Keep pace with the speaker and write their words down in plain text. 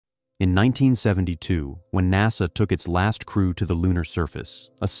In 1972, when NASA took its last crew to the lunar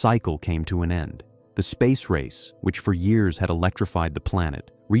surface, a cycle came to an end. The space race, which for years had electrified the planet,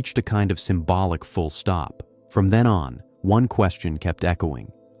 reached a kind of symbolic full stop. From then on, one question kept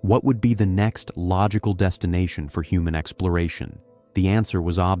echoing. What would be the next logical destination for human exploration? The answer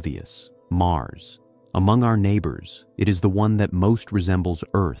was obvious: Mars. Among our neighbors, it is the one that most resembles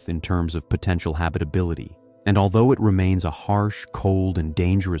Earth in terms of potential habitability. And although it remains a harsh, cold, and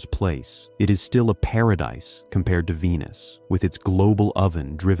dangerous place, it is still a paradise compared to Venus, with its global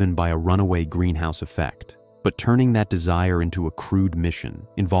oven driven by a runaway greenhouse effect. But turning that desire into a crewed mission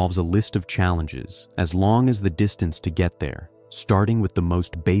involves a list of challenges, as long as the distance to get there, starting with the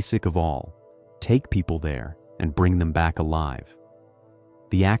most basic of all: take people there and bring them back alive.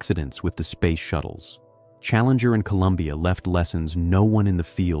 The accidents with the space shuttles. Challenger and Columbia left lessons no one in the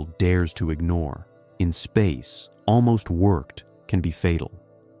field dares to ignore. In space, almost worked can be fatal.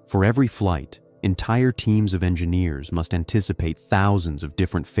 For every flight, entire teams of engineers must anticipate thousands of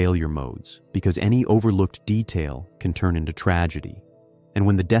different failure modes, because any overlooked detail can turn into tragedy. And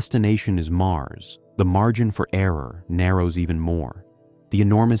when the destination is Mars, the margin for error narrows even more. The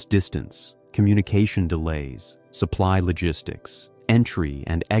enormous distance, communication delays, supply logistics, entry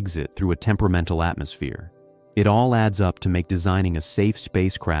and exit through a temperamental atmosphere. It all adds up to make designing a safe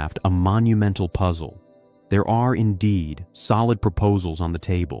spacecraft a monumental puzzle. There are indeed solid proposals on the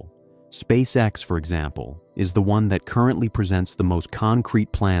table. SpaceX, for example, is the one that currently presents the most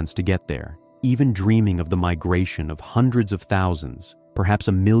concrete plans to get there, even dreaming of the migration of hundreds of thousands, perhaps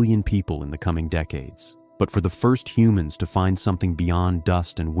 1 million people in the coming decades. But for the first humans to find something beyond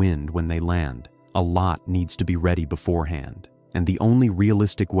dust and wind when they land, a lot needs to be ready beforehand. And the only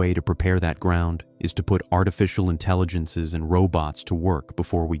realistic way to prepare that ground is to put artificial intelligences and robots to work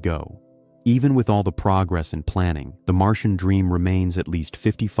before we go. Even with all the progress in planning, the Martian dream remains at least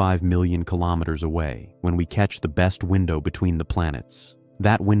 55 million kilometers away when we catch the best window between the planets.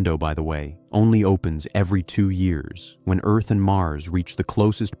 That window, by the way, only opens every 2 years, when Earth and Mars reach the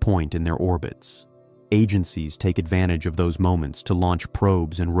closest point in their orbits. Agencies take advantage of those moments to launch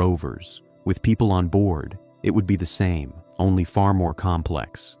probes and rovers. With people on board, it would be the same, only far more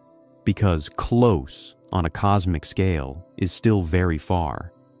complex. Because close, on a cosmic scale, is still very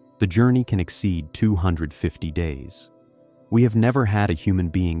far. The journey can exceed 250 days. We have never had a human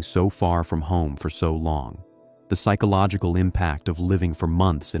being so far from home for so long. The psychological impact of living for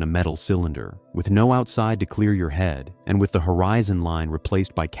months in a metal cylinder, with no outside to clear your head, and with the horizon line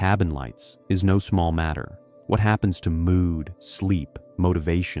replaced by cabin lights, is no small matter. What happens to mood, sleep,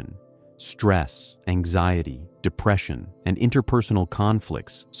 motivation? Stress, anxiety, depression, and interpersonal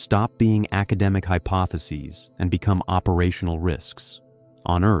conflicts stop being academic hypotheses and become operational risks.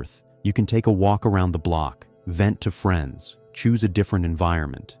 On Earth, you can take a walk around the block, vent to friends, choose a different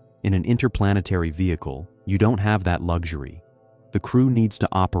environment. In an interplanetary vehicle, you don't have that luxury. The crew needs to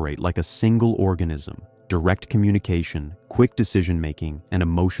operate like a single organism: direct communication, quick decision-making, and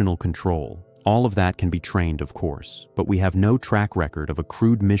emotional control. All of that can be trained, of course, but we have no track record of a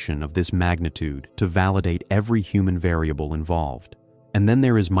crewed mission of this magnitude to validate every human variable involved. And then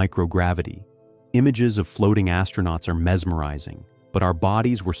there is microgravity. Images of floating astronauts are mesmerizing, but our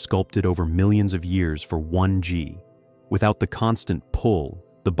bodies were sculpted over millions of years for 1G. Without the constant pull,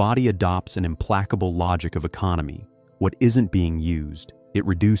 the body adopts an implacable logic of economy. What isn't being used, it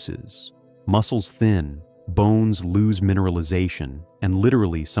reduces. Muscles thin, bones lose mineralization, and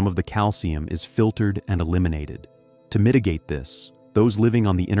literally some of the calcium is filtered and eliminated. To mitigate this, those living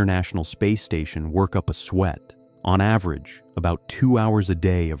on the International Space Station work up a sweat. On average, about 2 hours a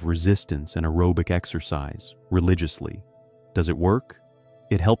day of resistance and aerobic exercise, religiously. Does it work?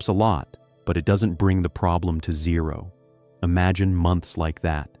 It helps a lot, but it doesn't bring the problem to zero. Imagine months like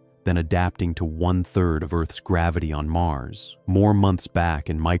that, then adapting to 1/3 of Earth's gravity on Mars, more months back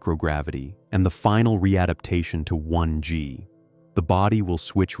in microgravity, and the final readaptation to 1G. The body will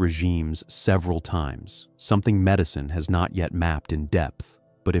switch regimes several times, something medicine has not yet mapped in depth.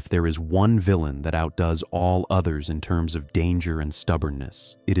 But if there is one villain that outdoes all others in terms of danger and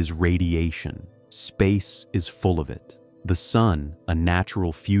stubbornness, it is radiation. Space is full of it. The sun, a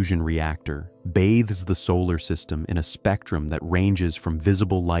natural fusion reactor, bathes the solar system in a spectrum that ranges from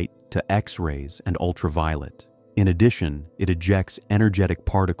visible light to X-rays and ultraviolet. In addition, it ejects energetic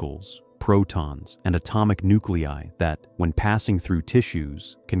particles, protons, and atomic nuclei that, when passing through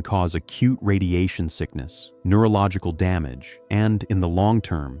tissues, can cause acute radiation sickness, neurological damage, and, in the long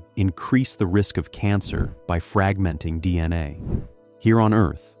term, increase the risk of cancer by fragmenting DNA. Here on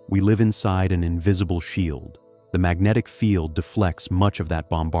Earth, we live inside an invisible shield. The magnetic field deflects much of that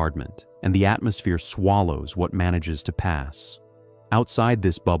bombardment, and the atmosphere swallows what manages to pass. Outside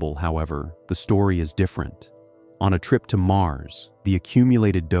this bubble, however, the story is different. On a trip to Mars, the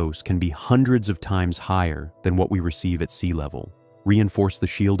accumulated dose can be hundreds of times higher than what we receive at sea level. Reinforce the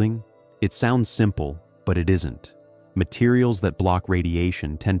shielding? It sounds simple, but it isn't. Materials that block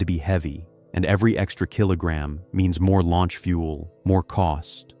radiation tend to be heavy, and every extra kilogram means more launch fuel, more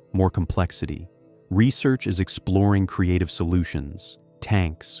cost, more complexity. Research is exploring creative solutions,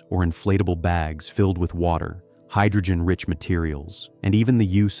 tanks or inflatable bags filled with water, hydrogen-rich materials, and even the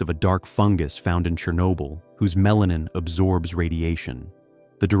use of a dark fungus found in Chernobyl, whose melanin absorbs radiation.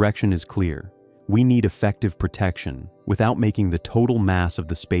 The direction is clear. We need effective protection without making the total mass of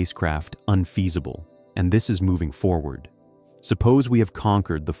the spacecraft unfeasible, and this is moving forward. Suppose we have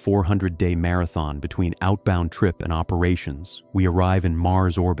conquered the 400-day marathon between outbound trip and operations. We arrive in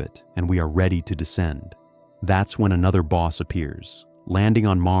Mars orbit, and we are ready to descend. That's when another boss appears. Landing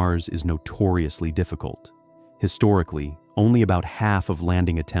on Mars is notoriously difficult. Historically, only about half of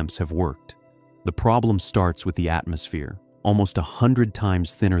landing attempts have worked. The problem starts with the atmosphere, almost 100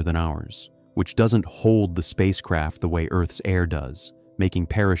 times thinner than ours, which doesn't hold the spacecraft the way Earth's air does, making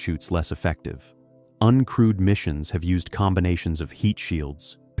parachutes less effective. Uncrewed missions have used combinations of heat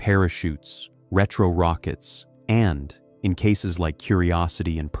shields, parachutes, retro rockets, and, in cases like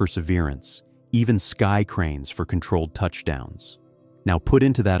Curiosity and Perseverance, even sky cranes for controlled touchdowns. Now put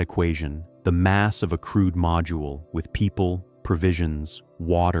into that equation the mass of a crewed module with people, provisions,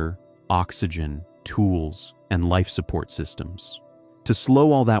 water, oxygen, tools, and life support systems. To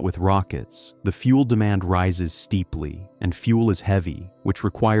slow all that with rockets, the fuel demand rises steeply, and fuel is heavy, which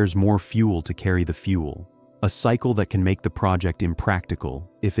requires more fuel to carry the fuel, a cycle that can make the project impractical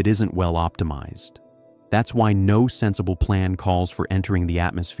if it isn't well optimized. That's why no sensible plan calls for entering the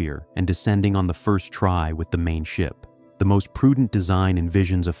atmosphere and descending on the first try with the main ship. The most prudent design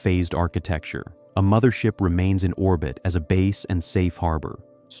envisions a phased architecture. A mothership remains in orbit as a base and safe harbor,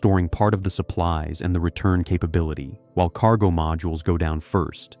 storing part of the supplies and the return capability, while cargo modules go down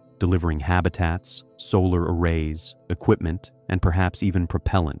first, delivering habitats, solar arrays, equipment, and perhaps even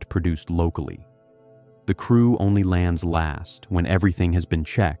propellant produced locally. The crew only lands last when everything has been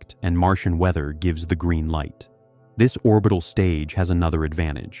checked and Martian weather gives the green light. This orbital stage has another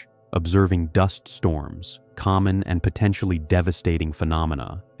advantage: observing dust storms, common and potentially devastating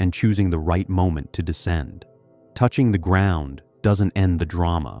phenomena, and choosing the right moment to descend. Touching the ground doesn't end the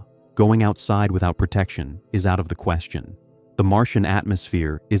drama. Going outside without protection is out of the question. The Martian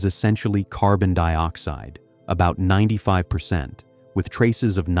atmosphere is essentially carbon dioxide, about 95%, with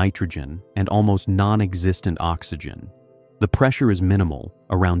traces of nitrogen and almost non-existent oxygen. The pressure is minimal,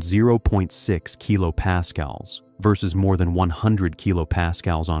 around 0.6 kilopascals, versus more than 100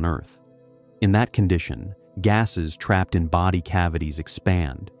 kilopascals on Earth. In that condition, gases trapped in body cavities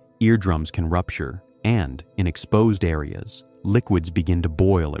expand, eardrums can rupture, and, in exposed areas, liquids begin to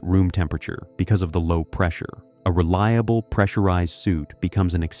boil at room temperature because of the low pressure. A reliable, pressurized suit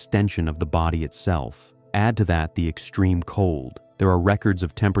becomes an extension of the body itself. Add to that the extreme cold. There are records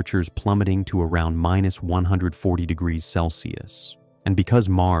of temperatures plummeting to around -140 degrees Celsius. And because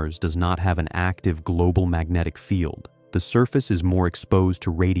Mars does not have an active global magnetic field, the surface is more exposed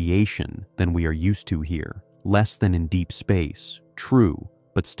to radiation than we are used to here. Less than in deep space, true,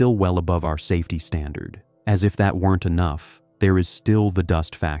 but still well above our safety standard. As if that weren't enough, there is still the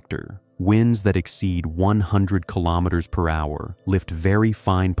dust factor. Winds that exceed 100 kilometers per hour lift very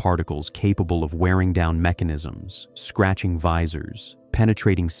fine particles capable of wearing down mechanisms, scratching visors,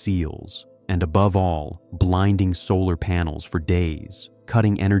 penetrating seals, and above all, blinding solar panels for days,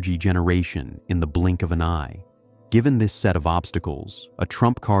 cutting energy generation in the blink of an eye. Given this set of obstacles, a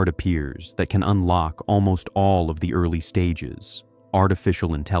trump card appears that can unlock almost all of the early stages: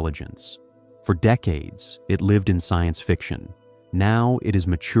 artificial intelligence. For decades, it lived in science fiction. Now it is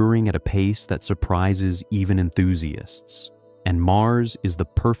maturing at a pace that surprises even enthusiasts. And Mars is the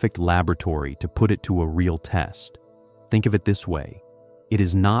perfect laboratory to put it to a real test. Think of it this way. It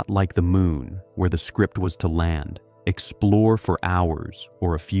is not like the Moon, where the script was to land, explore for hours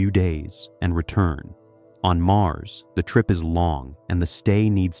or a few days, and return. On Mars, the trip is long, and the stay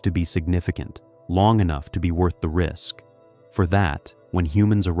needs to be significant, long enough to be worth the risk. For that, when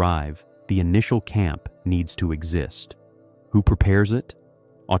humans arrive, the initial camp needs to exist. Who prepares it?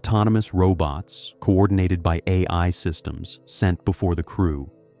 Autonomous robots, coordinated by AI systems, sent before the crew.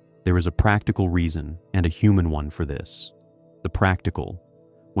 There is a practical reason and a human one for this. The practical.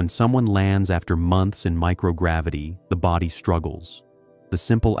 When someone lands after months in microgravity, the body struggles. The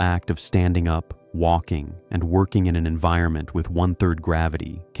simple act of standing up, walking, and working in an environment with 1/3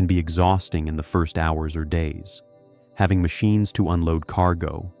 gravity can be exhausting in the first hours or days. Having machines to unload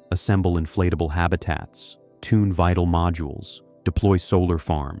cargo, assemble inflatable habitats, tune vital modules, deploy solar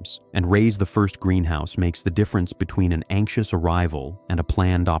farms, and raise the first greenhouse makes the difference between an anxious arrival and a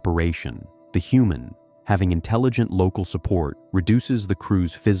planned operation. The human, having intelligent local support, reduces the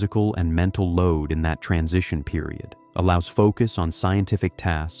crew's physical and mental load in that transition period, allows focus on scientific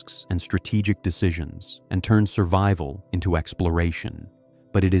tasks and strategic decisions, and turns survival into exploration.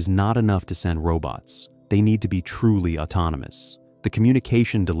 But it is not enough to send robots. They need to be truly autonomous. The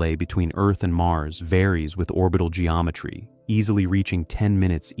communication delay between Earth and Mars varies with orbital geometry, easily reaching 10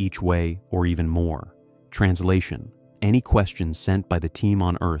 minutes each way or even more. Translation: any question sent by the team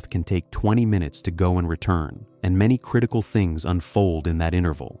on Earth can take 20 minutes to go and return, and many critical things unfold in that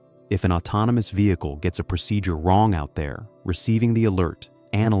interval. If an autonomous vehicle gets a procedure wrong out there, receiving the alert,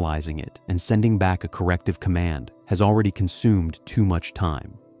 analyzing it, and sending back a corrective command has already consumed too much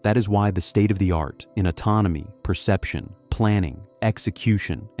time. That is why the state-of-the-art in autonomy, perception, planning,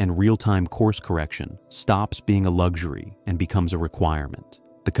 execution, and real-time course correction stops being a luxury and becomes a requirement.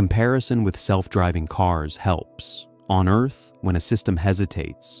 The comparison with self-driving cars helps. On Earth, when a system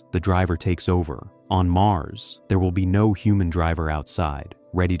hesitates, the driver takes over. On Mars, there will be no human driver outside,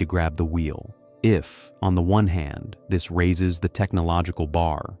 ready to grab the wheel. If, on the one hand, this raises the technological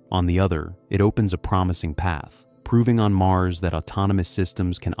bar, on the other, it opens a promising path. Proving on Mars that autonomous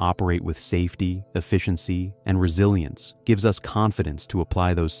systems can operate with safety, efficiency, and resilience gives us confidence to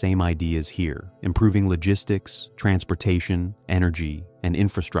apply those same ideas here, improving logistics, transportation, energy, and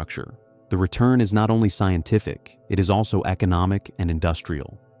infrastructure. The return is not only scientific, it is also economic and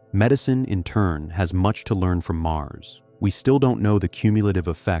industrial. Medicine, in turn, has much to learn from Mars. We still don't know the cumulative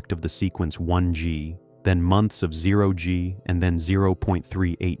effect of the sequence 1G, then months of 0G, and then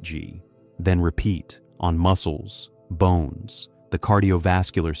 0.38G. Then repeat on muscles, bones, the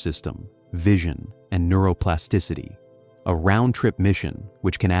cardiovascular system, vision, and neuroplasticity. A round-trip mission,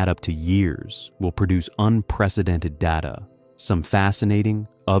 which can add up to years, will produce unprecedented data, some fascinating,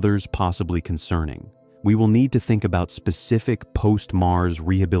 others possibly concerning. We will need to think about specific post-Mars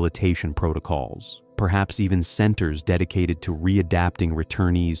rehabilitation protocols, perhaps even centers dedicated to readapting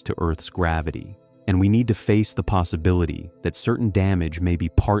returnees to Earth's gravity. And we need to face the possibility that certain damage may be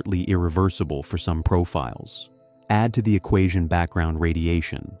partly irreversible for some profiles. Add to the equation background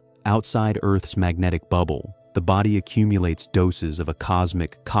radiation. Outside Earth's magnetic bubble, the body accumulates doses of a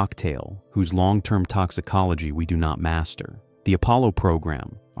cosmic cocktail whose long-term toxicology we do not master. The Apollo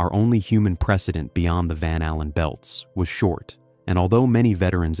program, our only human precedent beyond the Van Allen belts, was short, and although many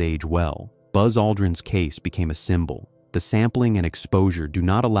veterans age well, Buzz Aldrin's case became a symbol. The sampling and exposure do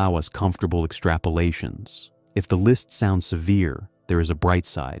not allow us comfortable extrapolations. If the list sounds severe, there is a bright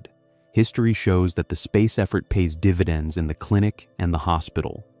side. History shows that the space effort pays dividends in the clinic and the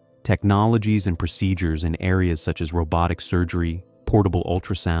hospital. Technologies and procedures in areas such as robotic surgery, portable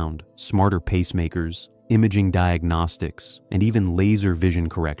ultrasound, smarter pacemakers, imaging diagnostics, and even laser vision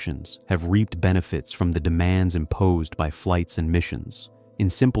corrections have reaped benefits from the demands imposed by flights and missions. In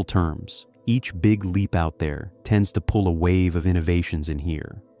simple terms, each big leap out there tends to pull a wave of innovations in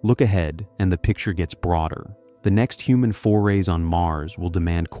here. Look ahead, and the picture gets broader. The next human forays on Mars will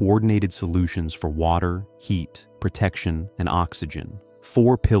demand coordinated solutions for water, heat, protection, and oxygen.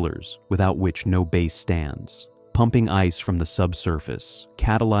 4 pillars without which no base stands. Pumping ice from the subsurface,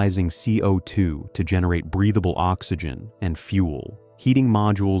 catalyzing CO2 to generate breathable oxygen and fuel, heating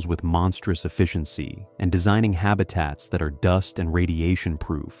modules with monstrous efficiency, and designing habitats that are dust and radiation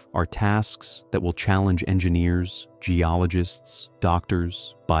proof are tasks that will challenge engineers, geologists,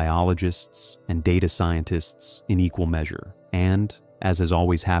 doctors, biologists, and data scientists in equal measure. And, as has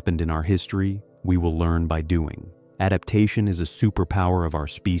always happened in our history, we will learn by doing. Adaptation is a superpower of our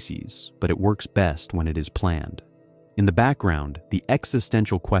species, but it works best when it is planned. In the background, the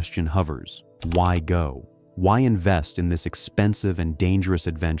existential question hovers: why go? Why invest in this expensive and dangerous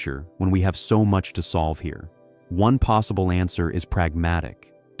adventure when we have so much to solve here? One possible answer is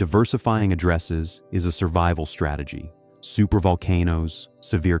pragmatic. Diversifying addresses is a survival strategy. Supervolcanoes,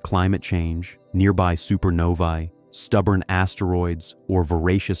 severe climate change, nearby supernovae, stubborn asteroids, or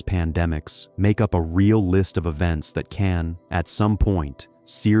voracious pandemics make up a real list of events that can, at some point,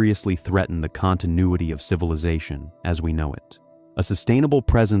 seriously threaten the continuity of civilization as we know it. A sustainable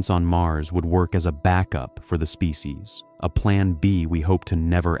presence on Mars would work as a backup for the species, a plan B we hope to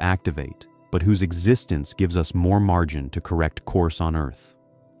never activate, but whose existence gives us more margin to correct course on Earth.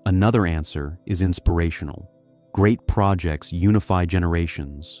 Another answer is inspirational. Great projects unify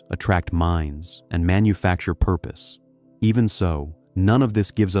generations, attract minds, and manufacture purpose. Even so, none of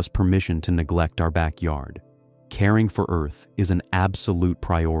this gives us permission to neglect our backyard. Caring for Earth is an absolute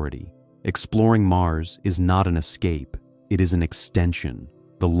priority. Exploring Mars is not an escape. It is an extension,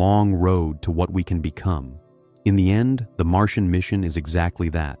 the long road to what we can become. In the end, the Martian mission is exactly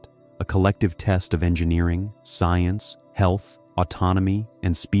that, a collective test of engineering, science, health, autonomy,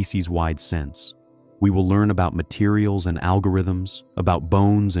 and species-wide sense. We will learn about materials and algorithms, about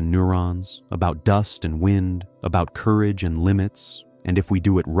bones and neurons, about dust and wind, about courage and limits, and if we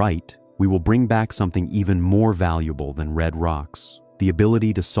do it right, we will bring back something even more valuable than red rocks, the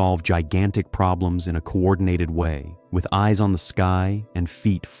ability to solve gigantic problems in a coordinated way, with eyes on the sky and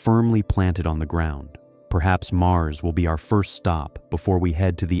feet firmly planted on the ground. Perhaps Mars will be our first stop before we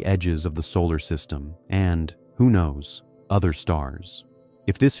head to the edges of the solar system and, who knows, other stars.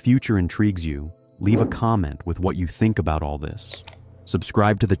 If this future intrigues you, leave a comment with what you think about all this.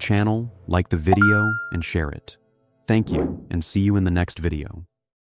 Subscribe to the channel, like the video, and share it. Thank you, and see you in the next video.